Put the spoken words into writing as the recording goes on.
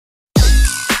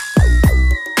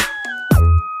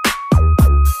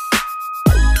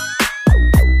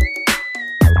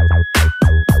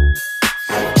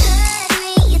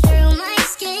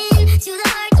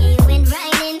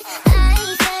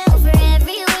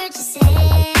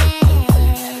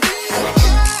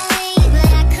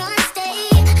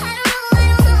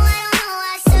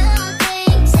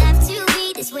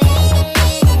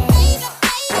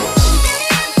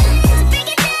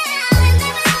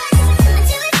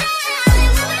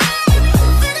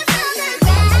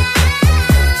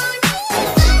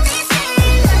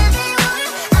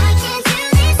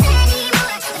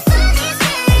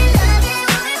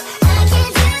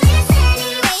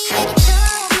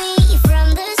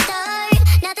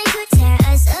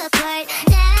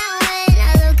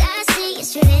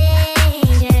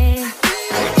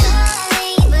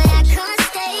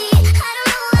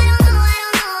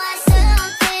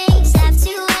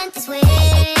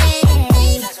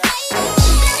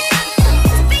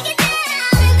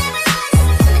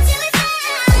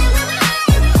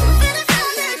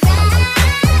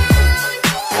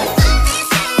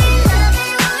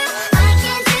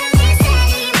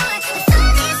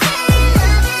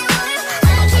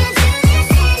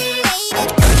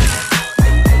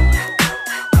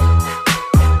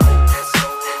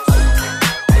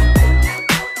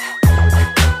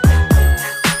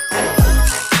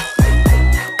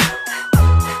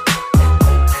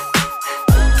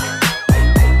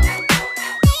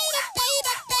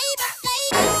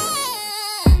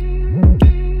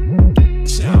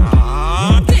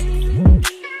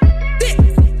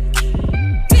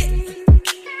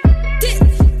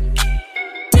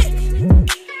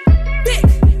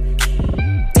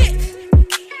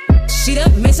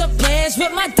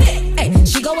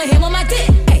She going ham on my dick.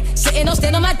 Ay, sitting on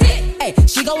stand on my dick. Ay,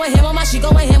 she going ham on my, she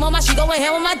going ham on my, she going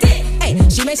ham on my dick. Ay,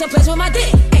 she makes some plans with my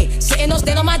dick. Ay, sitting on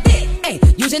stand on my dick. Ay,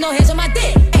 using no hands on my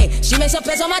dick. Ay, she makes some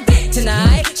plans on my dick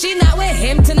tonight. She not with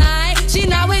him tonight. She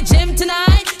not with Jim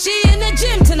tonight. She in the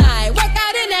gym tonight. Work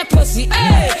out in that pussy.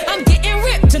 Ay, I'm getting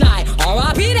ripped tonight.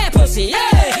 R.I.P. that pussy.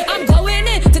 Ay, I'm going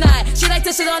in tonight. She like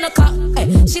to sit on the clock. Ay,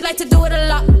 she like to do it a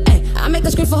lot. Ay, I make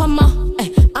her scream for her mom.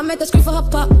 Ay, I make her scream for her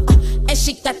pop. And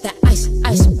she got that ice,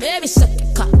 ice. Baby, suck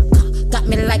it, cock. Got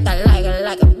me like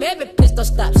a baby, please don't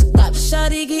stop.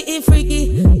 Shawty getting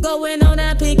freaky, going on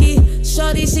that pinky.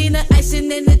 Shawty seen the icing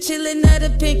and the chillin' of the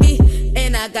pinky.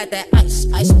 And I got that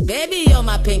ice, ice, baby on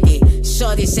my pinky.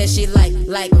 Shawty said she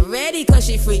like ready cause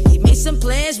she freaky. Made some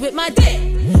plans with my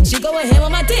dick. She going ham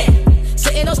on my dick.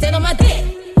 Sitting on stand on my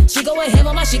dick. She going ham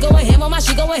on my, she going ham on my,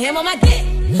 she going ham on my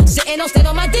dick. Sitting on stand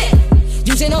on my dick.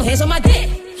 Using no hands on my dick.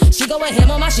 She going ham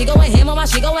on my, she going ham on my,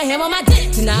 she going ham on my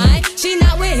dick tonight. She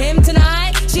not with him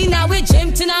tonight. She not with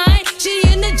Jim tonight. She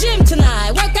in the gym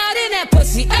tonight. Work out in that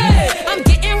pussy. Ay, I'm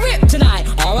getting ripped tonight.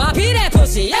 R.I.P. that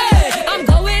pussy. Ay, I'm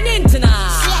going in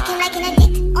tonight. She acting like an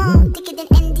addict, thicker than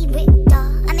Andy Richter.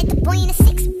 I met the boy in a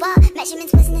 6-bar.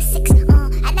 Measurements was in a 6.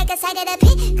 I like a side of the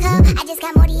pickup. I just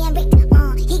got Morty and Rick.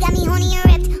 He got me horny and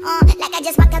ripped. Like I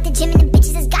just walked out the gym and the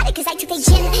bitches has got it cause I took a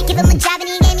gym. Give him a job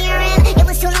and he gave me a rim. It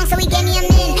was too long so he gave me a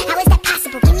min. How is that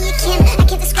possible? Give me a Kim. I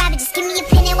can't describe it, just give me a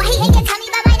pin. And why he ain't gonna tell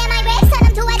me about mine and my ribs? Turn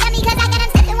him to a dummy cause I got him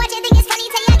stepping. Watch it, think it's funny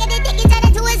till I get addicted. Turn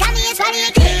into his homie, it's funny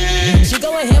and clean. She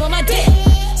going ham on my dick.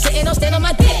 Sitting on stand on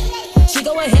my dick. She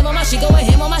going ham on my, she going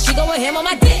ham on my, she going ham on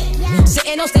my dick.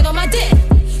 Sitting on stand on my dick.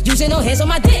 Using no hands on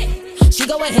my dick. She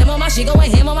going ham on my, she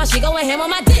going ham on my, she going ham on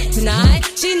my dick tonight.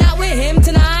 She not with him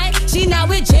tonight. She not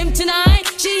with Jim tonight.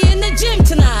 She in the gym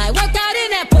tonight. Work out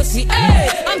in that pussy. Ay,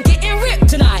 I'm getting ripped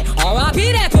tonight.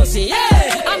 R.I.P. that pussy.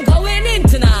 Ay, I'm going in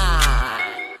tonight.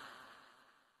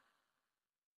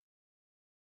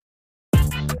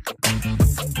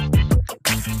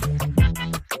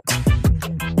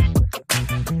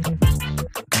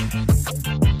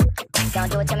 Don't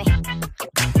do it to me.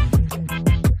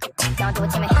 Don't do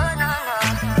it to me. Oh no no,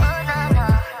 oh no no.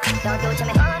 Don't do it to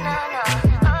me. Oh no no,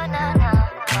 oh no no.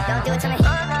 Don't do it to me. Oh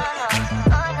no no,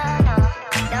 oh no no.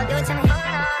 Don't do it to me. Oh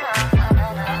no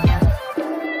no.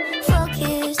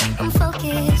 Focus, I'm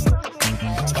focused.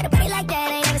 She got a body like that,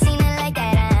 I ain't never seen it like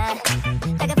that.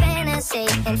 Like a fantasy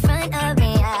in front of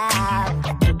me. I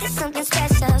think there's something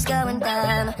special's going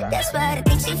down. That's what I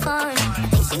think she foreign. I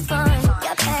think she foreign.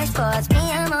 Got passports, me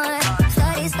I'm on.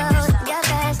 Slutty slow, got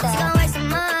fast. She gon' work some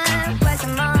more, work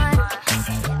some more.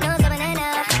 No stopping her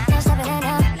now, no stopping her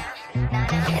now.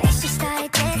 And then she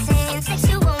started dancing,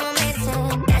 sexual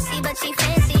romancing. Nasty but she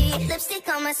fancy, lipstick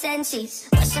on my senses.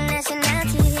 What's your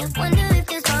nationality? I wonder if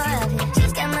there's more of it.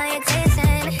 She's got my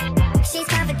attention. She's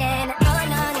confident. Oh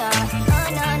no no, oh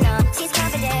no no. She's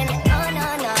confident. Oh no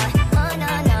no, oh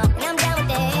no no. And I'm down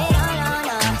with it. Oh no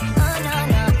no, oh no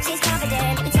no. She's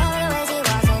confident. You tell her the way she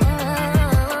walks in the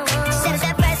room. She said it's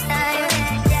that first time.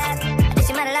 Yeah, I think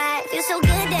she might have lied. Feels so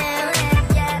good down.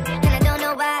 Yeah, and I don't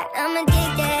know why I'm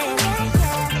addicted.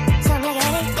 Something like a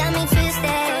headache got me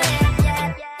twisted.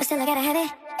 But still I gotta have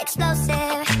it.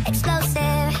 Explosive,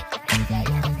 explosive.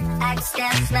 I can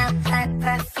still smell her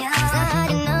perfume. It's not hard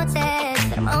to notice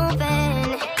that I'm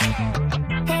open.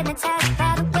 Hypnotized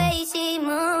by the way she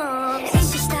moves. And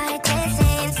she started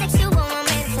dancing, sexual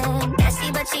romancing. Nasty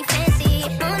but she fancy.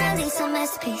 Mona Lisa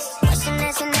masterpiece. What's your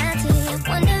nationality? I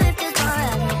wonder if there's more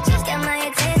of it. She's got my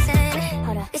attention.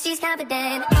 Hold on, 'cause she's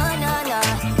confident. Oh no no,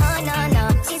 oh no no.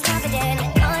 She's confident.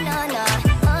 Oh no no,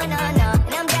 oh no no.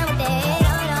 And I'm down with it.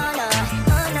 Oh no no,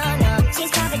 oh no no.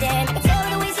 She's confident. I can tell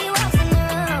the way she walks in the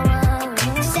room.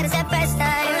 She said it's that first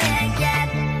time. Yeah,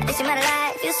 I think she might have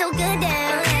lied. Feels so good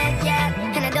down.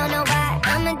 Yeah, and I don't know why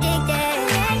I'm addicted.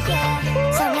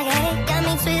 Yeah, something like a headache got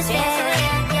me twisted.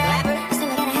 Still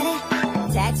I gotta have it.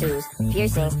 Tattoos,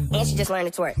 piercings, and she just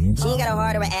learned to twerk. She ain't got a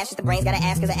heart or an ass, just the brains, got an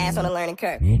ass cause her ass on a learning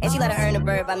curve. And she let her earn the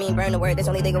verb, I mean burn the word, that's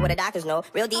only legal what the doctors know.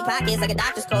 Real deep pockets like a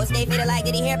doctor's coat, stay fitted like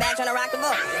Diddy hair back trying to rock the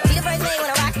boat. She the first maid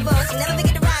when I rock the boat, she never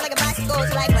forget to ride like a bicycle.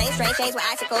 She like planes, train chains with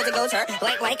icicles, it goes her,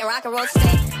 blank, and rock and roll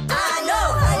stay. I know,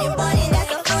 honey bunny, that's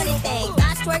the funny thing.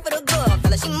 Box twerk for the good,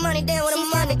 fella, she money down with a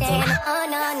money thing. Oh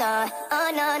no no,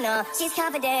 oh no no. She's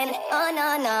confident. Oh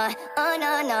no no, oh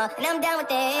no no. And I'm down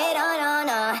with it. Oh no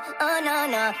no, oh no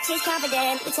no. She's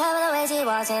confident. You tell her the way she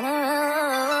walks in the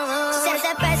room. She said it's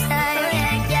that first time.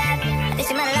 Yeah, I think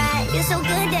she might have lied. You're so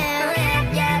good down.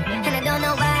 Yeah, and I don't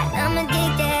know why I'm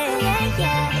addicted.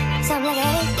 Yeah, something like a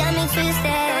headache got me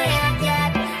twisted.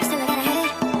 Still I gotta hit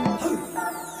it.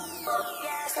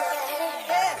 Still I gotta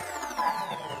hit it.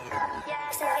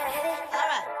 Still I gotta hit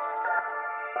it.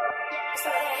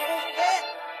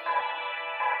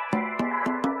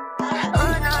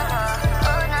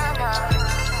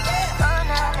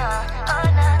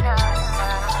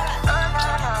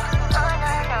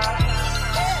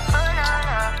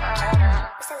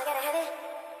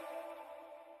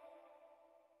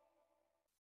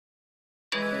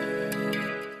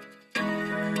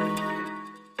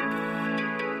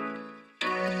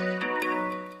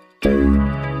 Fucking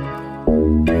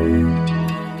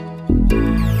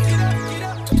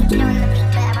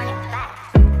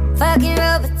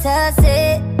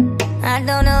Robitussin. I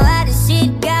don't know how this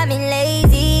shit got me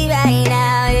lazy right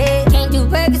now, yeah. Can't do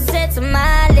Percocets on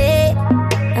my leg.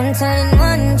 I'm turning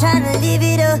one, trying to live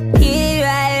it up. Yeah,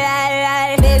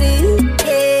 right, baby, ooh,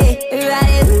 yeah,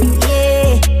 right, ooh,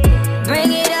 yeah.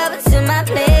 Bring it over to my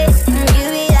place. You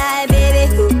be like,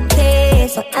 baby, who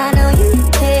cares? So I know you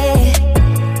care.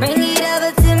 Bring it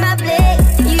over to my place.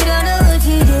 You don't know what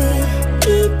you do.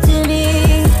 Keep to me.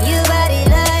 Your body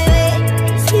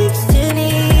lightweight speaks to me.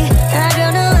 I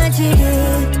don't know what you do.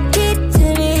 Get to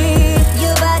me.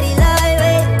 Your body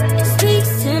lightweight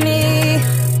speaks to me.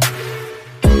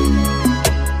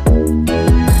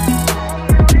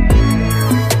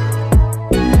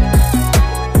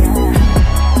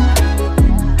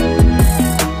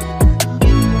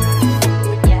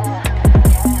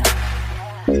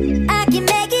 I can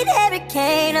make it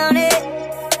hurricane on it.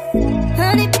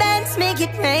 100 bands make it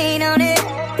rain on it.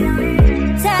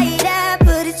 Tie it up,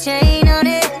 put a chain on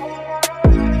it.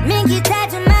 Make you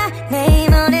tattoo my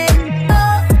name on it.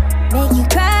 Oh, make you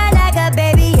cry like a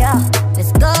baby, yo.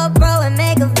 Let's go, bro, and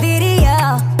make a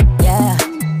video, yeah.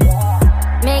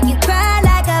 Make you cry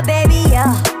like a baby, yo.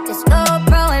 Let's go,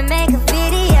 bro, and make a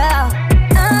video.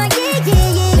 Oh, yeah,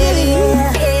 baby,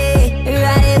 yeah,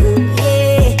 right, ooh,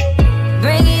 yeah.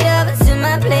 Bring it over to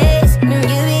my place. You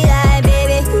be like,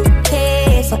 baby, who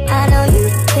cares? So I know you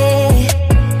care.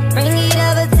 Bring it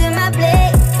over to my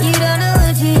place. You don't know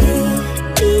what you do.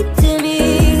 Keep to me.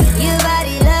 Your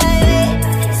body lightweight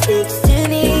speaks to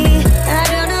me. I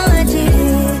don't know what you do.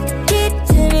 Get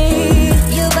to me.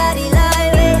 Your body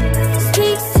lightweight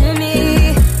speaks to me.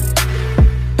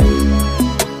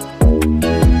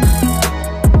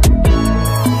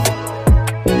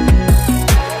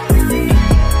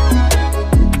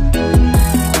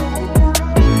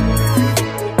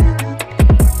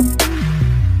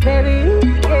 Baby,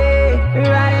 yeah,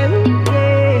 right,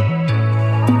 yeah.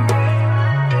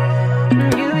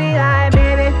 You be like,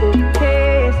 baby, who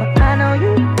cares? I know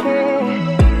you care.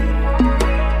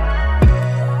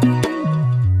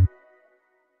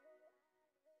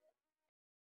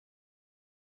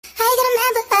 I gotta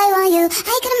remember I want you.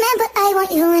 I gotta remember I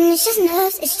want you. And it's just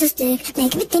nerves, it's just dick,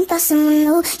 making me think about someone new.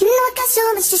 You know I got so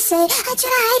much to say. I try to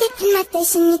hide it in my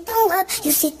face and it don't work.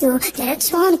 You see through that I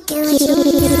just wanna get with you.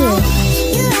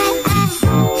 You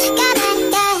got my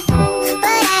guy,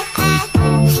 but I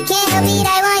can't help it.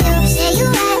 I want you. Say you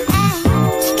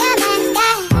got my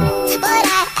guy, but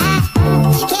I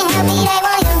can't help it. I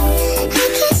want you. I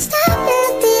can't stop and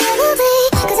look the other way,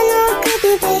 'cause I know it could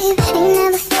be, babe. And you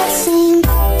never felt the same.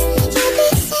 You be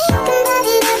thinking about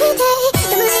it every day.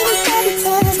 Don't believe in fairy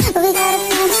tales, but we got our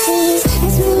fantasies.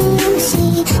 It's me and you,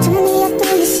 see, turning me up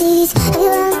through the seas. Have you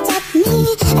on top of me?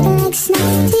 I can like a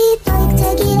snack deep, or you can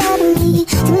take it out of me.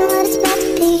 Tell me what it's about to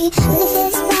be, really feel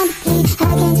it's bound to be.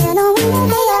 I can't tell no one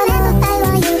that I remember I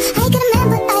want you. I gotta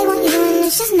remember I want you, and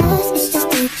it's just nerves, it's just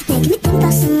deep, making me think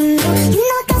about someone new. You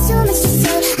know I got so much to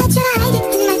say. I try to hide it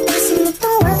in my face and it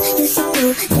don't work. You see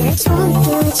through that I just wanna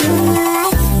get with you in my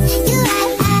life. You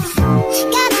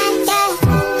got my guy,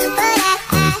 but I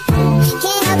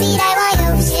can't help it. I want you.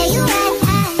 Say you got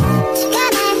my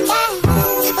guy,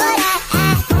 but I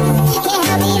can't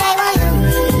help it. I want you.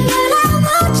 Girl, I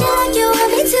want you like you want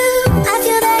me to. I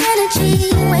feel that energy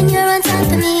when you're on top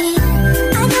of me.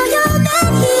 I know you're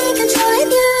bad, he ain't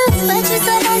controlling you, but you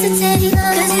so hesitate,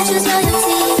 'cause you choose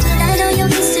loyalty. I know your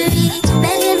history,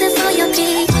 begging before your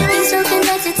peak. You're so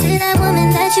connected to that woman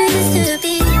that you used to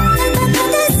be. But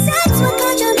the sex will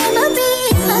cut your memory.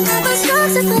 A couple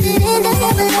strokes to put it in the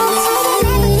envelope.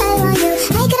 I want you.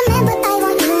 I gotta remember I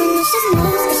want you, and it's just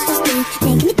nerves, it's just deep,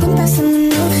 making me think about someone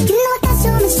new. You know I got so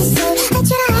much to say. I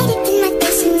try to hide it in my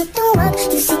face and it don't work.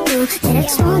 You see through that I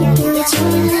just wanna get with you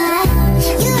in my life.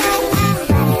 You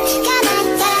got my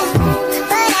guy,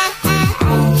 but I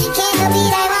can't help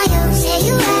it.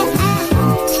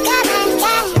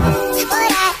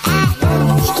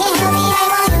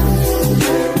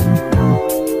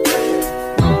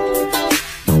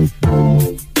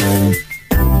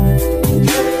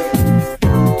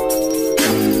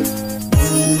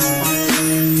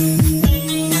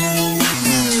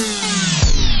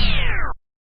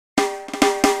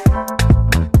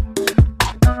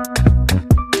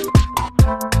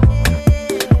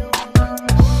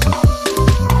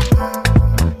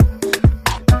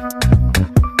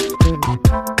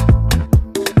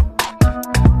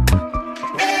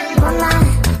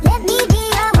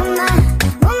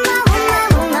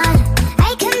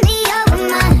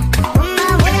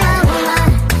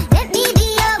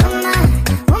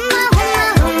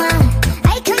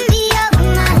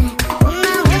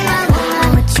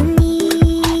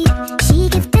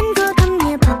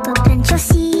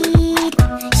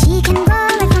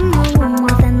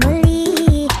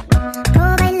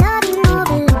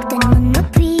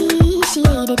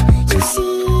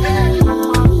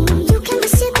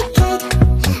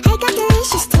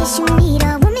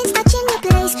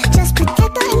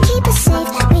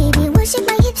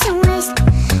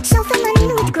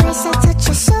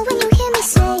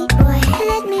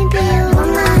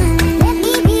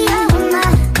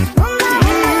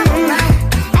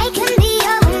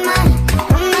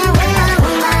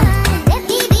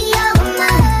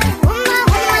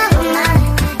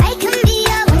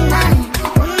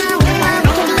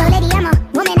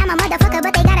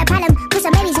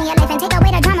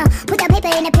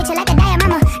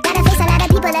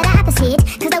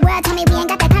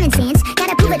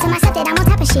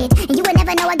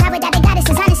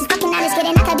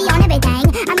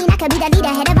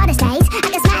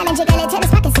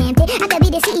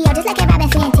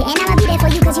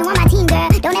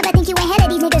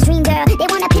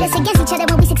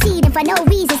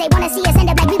 they wanna see us end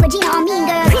up like we Regina or Mean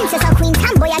Girl. Princess or queen,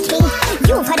 tomboy or king.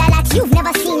 You've heard a lot you've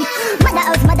never seen. Mother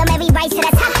Earth, Mother Mary, rise to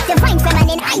the top. Divine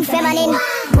feminine, I'm feminine.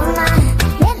 Woman,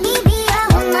 let me be a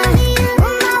woman.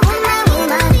 Woman, woman,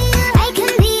 woman. I can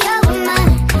be a woman.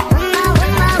 Woman,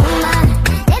 woman, woman.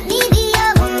 Let me be a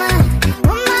woman.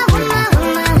 Woman, woman,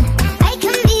 woman. I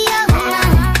can be a woman.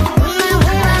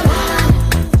 Woman, woman,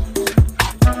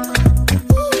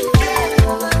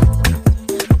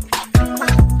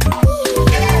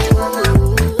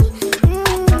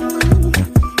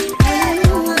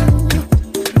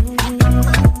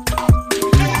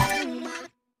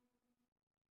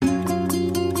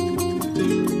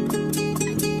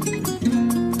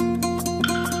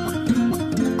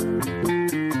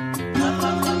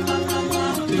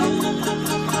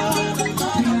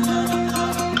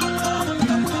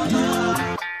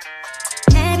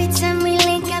 Every time we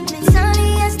link up, it's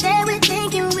only us that we're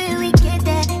thinking, will we get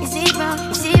there? Is it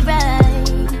wrong? Is it right?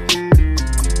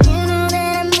 You know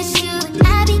that I miss you, but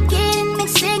I be getting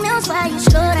mixed signals while you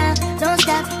slow down. Don't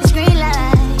stop, it's green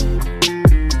light.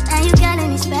 Now you calling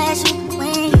me special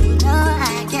when you know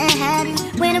I can't have you.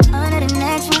 When I'm on to the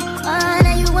next one, oh,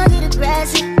 now you want it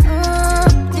aggressive. Oh,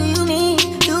 do you mean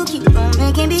you keep on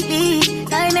making me believe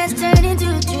nightmares turn into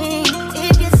a dream?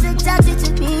 If you're so toxic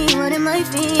to me, what am I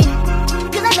feeling?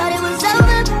 Cause I thought it was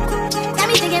over. Got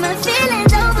me thinking my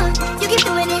feelings over. You keep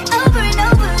doing it over and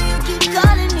over. You keep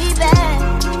calling me back.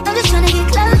 I'm just trying to get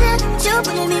closer. You're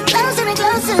pulling me closer and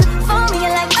closer. For me,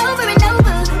 you're like over and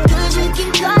over. Cause you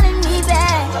keep calling me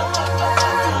back.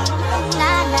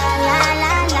 La la la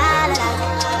la la la.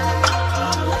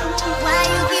 Why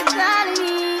you keep calling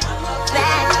me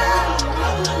back?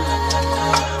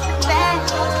 Back.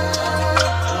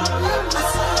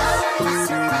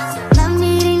 Love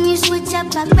me then you switch up.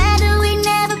 I'd rather we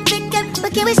never pick up.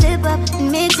 But can we slip up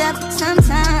and mix up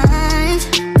sometimes?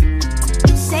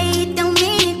 You say it don't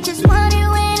mean it, just want it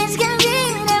when it's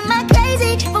convenient. Am I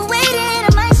crazy for waiting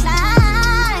on my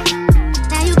slide?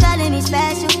 Now you calling me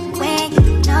special when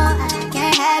you know I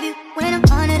can't have you. When I'm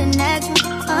on to the next one,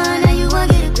 oh, now you won't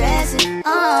get aggressive.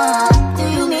 Oh, do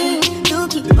you mean you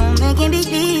keep on making me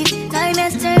believe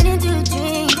nightmares turn into a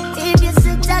dream? If you're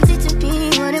so toxic to me,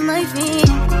 what am I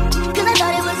feeling? Cause I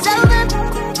thought it was over.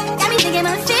 Got me thinking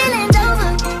my feelings over.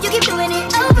 You keep doing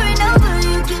it over and over.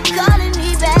 You keep calling me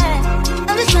back.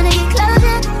 I'm just trying to get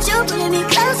closer. You're pulling me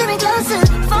closer and closer.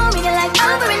 For me to like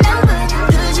over and over.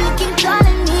 Cause you keep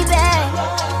calling me back.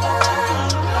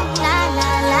 La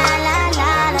la la la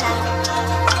la la.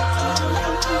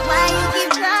 Why you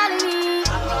keep calling me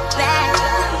back?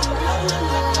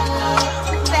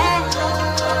 Back.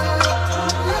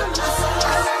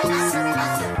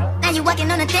 Now you walking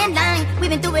on a thin line. We've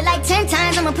been through it like 10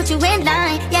 times. I'ma put you in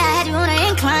line. Yeah, I had you on an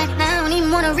incline. Now I don't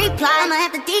even wanna reply. I'ma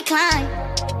have to decline.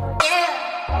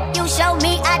 Yeah. You showed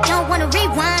me I don't wanna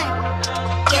rewind.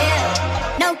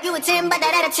 Yeah. No, you a 10, but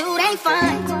that attitude ain't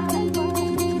fine.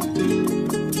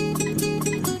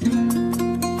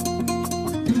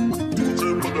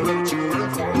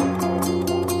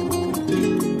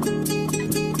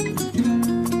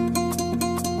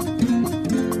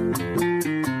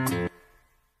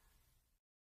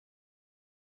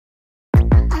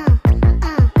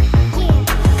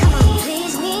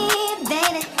 Please me,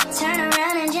 baby. Turn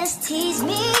around and just tease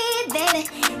me, baby.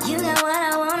 You got what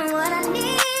I want and what I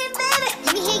need, baby.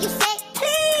 Let me hear you say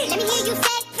please. Let me hear you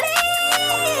say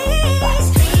please.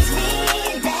 Please me,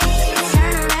 baby.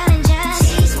 Turn around and just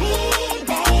tease me,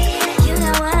 baby. You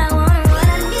got what I want and what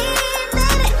I need,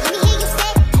 baby. Let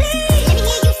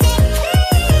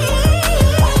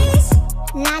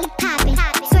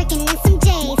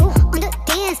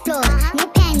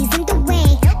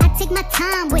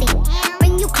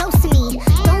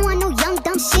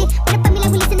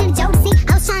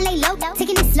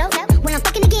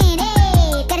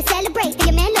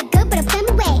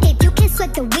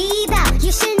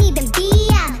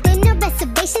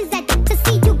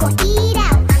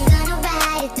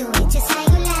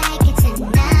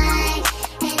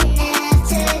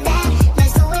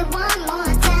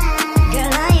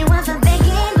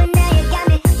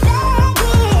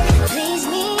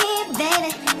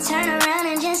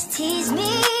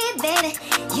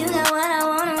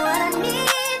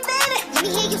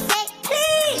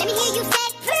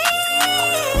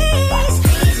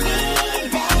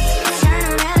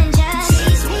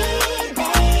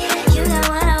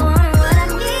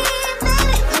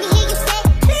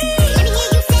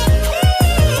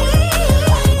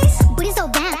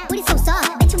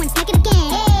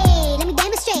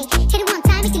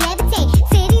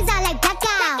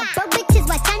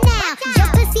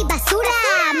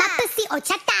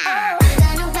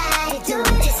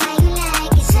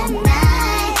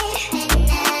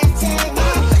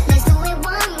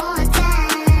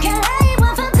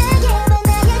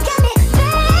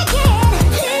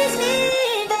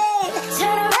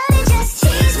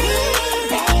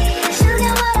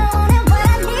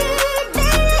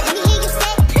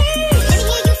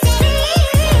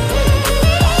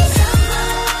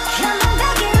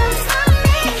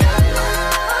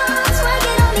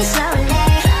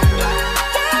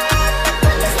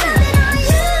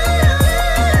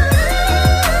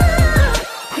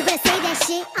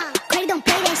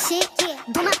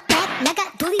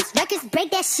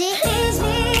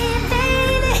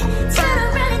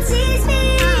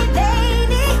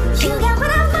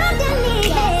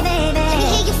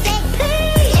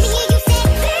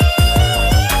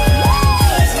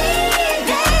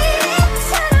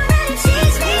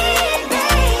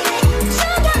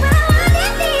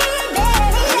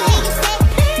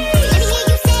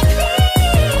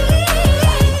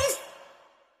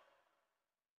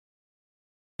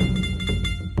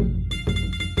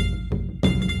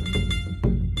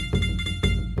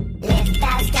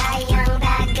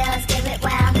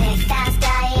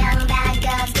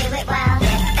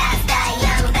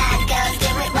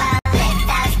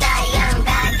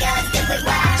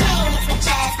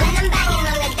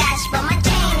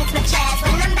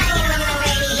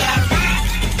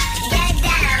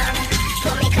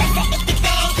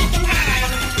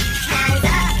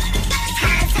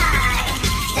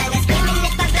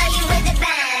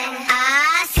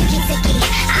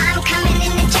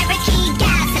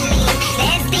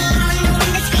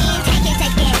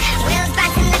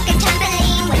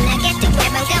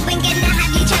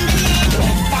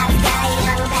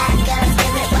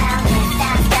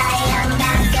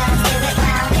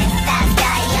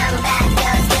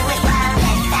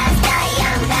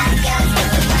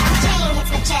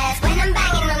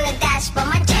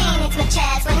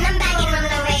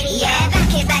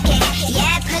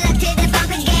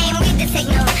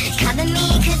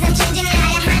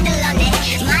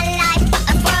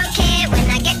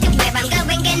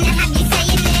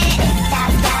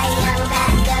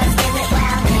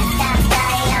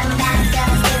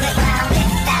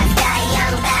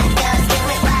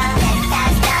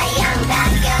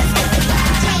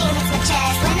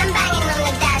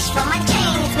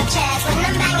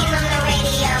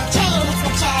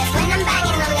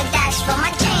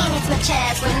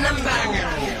ass when I'm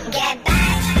banging.